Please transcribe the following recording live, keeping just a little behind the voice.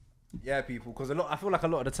Yeah, people, because I feel like a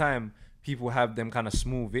lot of the time people have them kind of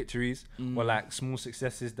small victories or like small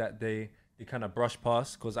successes that they kind of brush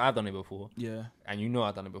past. Because I've done it before, Yeah. and you know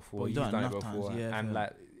I've done it before. But You've done it before, times, yeah, and fam.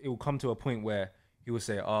 like it will come to a point where he will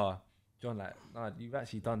say, "Ah, John, like, nah, you've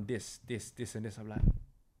actually done this, and this." I'm like,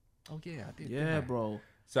 "Oh yeah, I did." Yeah, didn't I?" bro.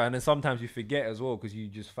 So and then sometimes you forget as well because you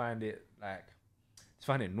just find it like, just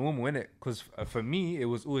find it normal, innit? Because for me, it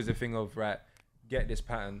was always a thing of right, get this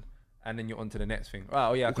pattern. And then you're on to the next thing. Right,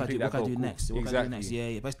 oh yeah, What can I do next? What can I do next? Yeah,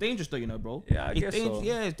 yeah. But it's dangerous though, you know, bro. Yeah, I It's guess so.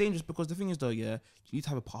 Yeah, it's dangerous because the thing is though, yeah, you need to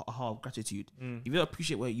have a heart of gratitude. If you don't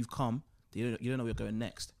appreciate where you've come, then you don't know where you're going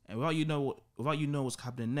next. And without you know what's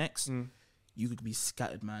happening next, you could be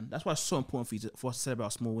scattered, man. That's why it's so important for us to celebrate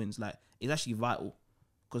our small wins. Like, it's actually vital.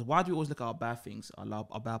 Because why do we always look at our bad things, our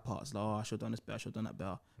bad parts? Like, oh, I should have done this better, I should have done that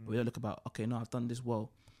better. But we don't look about, okay, no, I've done this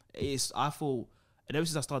well. I feel. And ever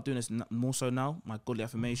since I started doing this more so now, my godly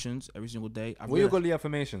affirmations every single day. What are your godly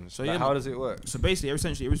affirmations? So like, how does it work? So basically,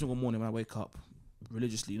 essentially every single morning when I wake up,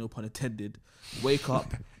 religiously, no pun intended, wake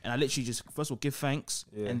up and I literally just first of all give thanks,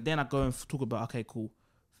 and then I go and talk about, okay, cool,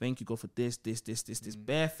 thank you God for this,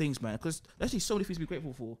 bare things, man. Because there's actually so many things to be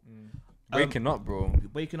grateful for. Waking up, bro.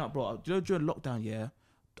 Waking up, bro. Do you know during lockdown, yeah?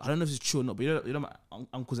 I don't know if it's true or not, but you know my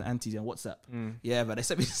uncles and aunties on WhatsApp. Yeah, but they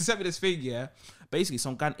sent me this thing, yeah. Basically,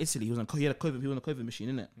 some guy in Italy, he was on a COVID machine,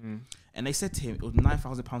 innit? And they said to him it was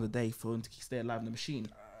 £9,000 a day for him to stay alive in the machine.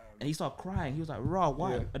 And he started crying. He was like, "Raw,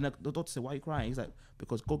 why?" Yeah. And the doctor said, "Why are you crying?" He's like,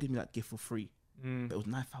 "Because God gave me that gift for free." But it was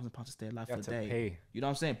 £9,000 to stay alive for a day. Pay. You know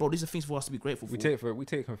what I'm saying, bro? These are things for us to be grateful for. We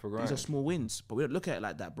take them for granted. These are small wins, but we don't look at it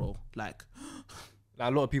like that, bro. Like a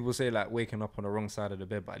lot of people say like waking up on the wrong side of the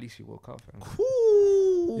bed, but at least you woke up. Fam.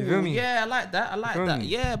 Cool. You feel me? Yeah, I like that.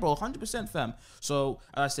 Yeah, bro, 100%, fam. So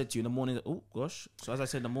as I said to you in the morning, oh gosh. So as I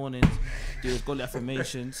said in the morning, do those godly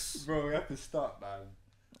affirmations. Bro, we have to stop, man.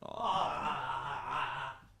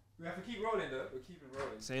 We have to keep rolling though. We're keeping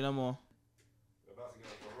rolling. Say no more. We're about to get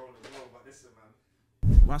off the roll as well, but listen,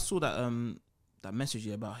 man. When I saw that message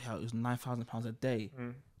here about how it was £9,000 a day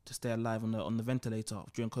to stay alive on the ventilator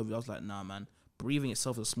during COVID, I was like, nah, man. Breathing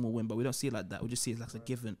itself is a small win, but we don't see it like that. We just see it like a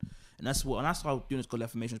given, and that's when I started doing this godly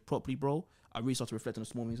affirmations properly, bro. I really started to reflect on the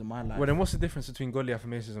small things in my life. Well, then what's the difference between godly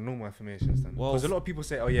affirmations and normal affirmations then? Because a lot of people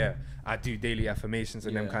say, oh yeah, I do daily affirmations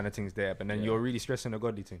and them kind of things there, but then you're really stressing the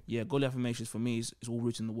godly thing. Yeah, godly affirmations for me is all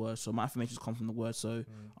rooted in the word. So my affirmations come from the word. So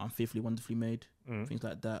I'm fearfully, wonderfully made. Things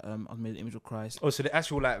like that. I was made in the image of Christ. Oh, so the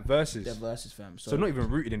actual like verses. They're verses, fam. So not even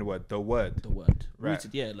rooted in the word. The word. The word. Right.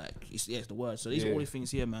 Rooted, yeah, like it's the word. So these are all these things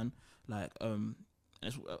here, man. Like and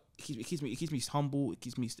it keeps me humble. It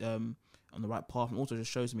keeps me on the right path, and also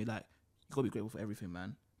just shows me like you gotta be grateful for everything,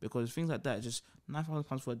 man. Because things like that, just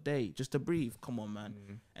 £9,000 for a day, just to breathe. Come on, man.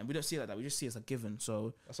 And we don't see it like that. We just see it as a given.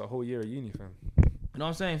 So that's a whole year of uni, fam. You know what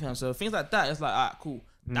I'm saying, fam? So things like that, it's like, alright, cool.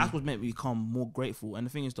 That's what made me become more grateful. And the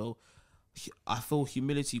thing is, though, I feel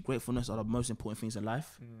humility, gratefulness are the most important things in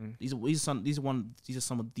life. These are some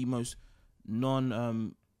of the most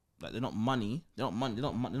like they're not monetary,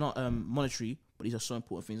 but these are so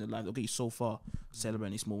important things in life. They'll get you so far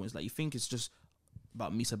celebrating these small wins. Like you think it's just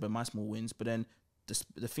about me celebrating my small wins, but then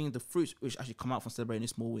the fruits which actually come out from celebrating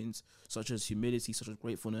these small wins, such as humility, such as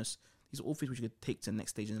gratefulness, these are all things which you could take to the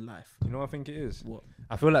next stage in life. You know what I think it is? What?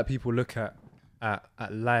 I feel like people look at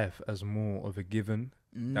life as more of a given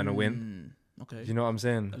than a win. Okay. You know what I'm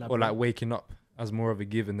saying? Elaborate. Or like waking up as more of a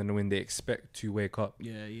given than a win. They expect to wake up.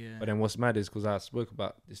 Yeah, yeah. But then what's mad is because I spoke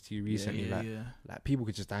about this to you recently. Like people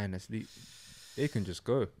could just die in their sleep. They can just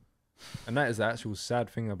go. And that is the actual sad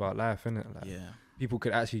thing about life, isn't it? Like, people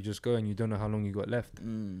could actually just go and you don't know how long you got left.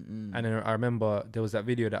 And then I remember there was that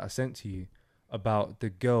video that I sent to you about the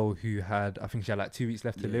girl who had, I think she had like 2 weeks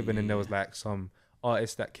left to live, and then there was like some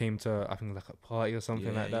artist that came to, I think like a party or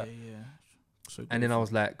something like that. So and then I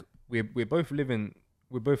was like, we're both living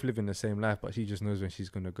the same life, but she just knows when she's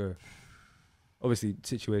gonna go. Obviously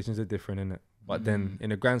situations are different, innit? But then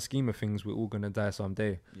in the grand scheme of things, we're all gonna die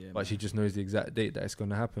someday. But she just knows the exact date that it's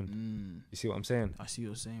gonna happen. You see what I'm saying? I see what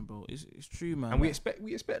you're saying, bro. It's true, man. And we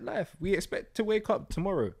expect life. We expect to wake up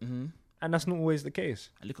tomorrow. And that's not always the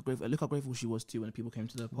case. And look how grateful she was too when people came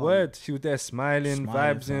to the party. Word, she was there smiling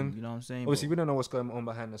vibes fam. in. You know what I'm saying? Obviously, we don't know what's going on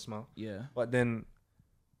behind the smile. Yeah. But then,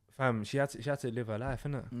 fam, she had to live her life,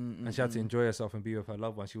 innit? And she had to enjoy herself and be with her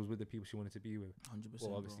loved one. She was with the people she wanted to be with. 100%.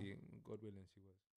 Well, obviously, God willing, she was.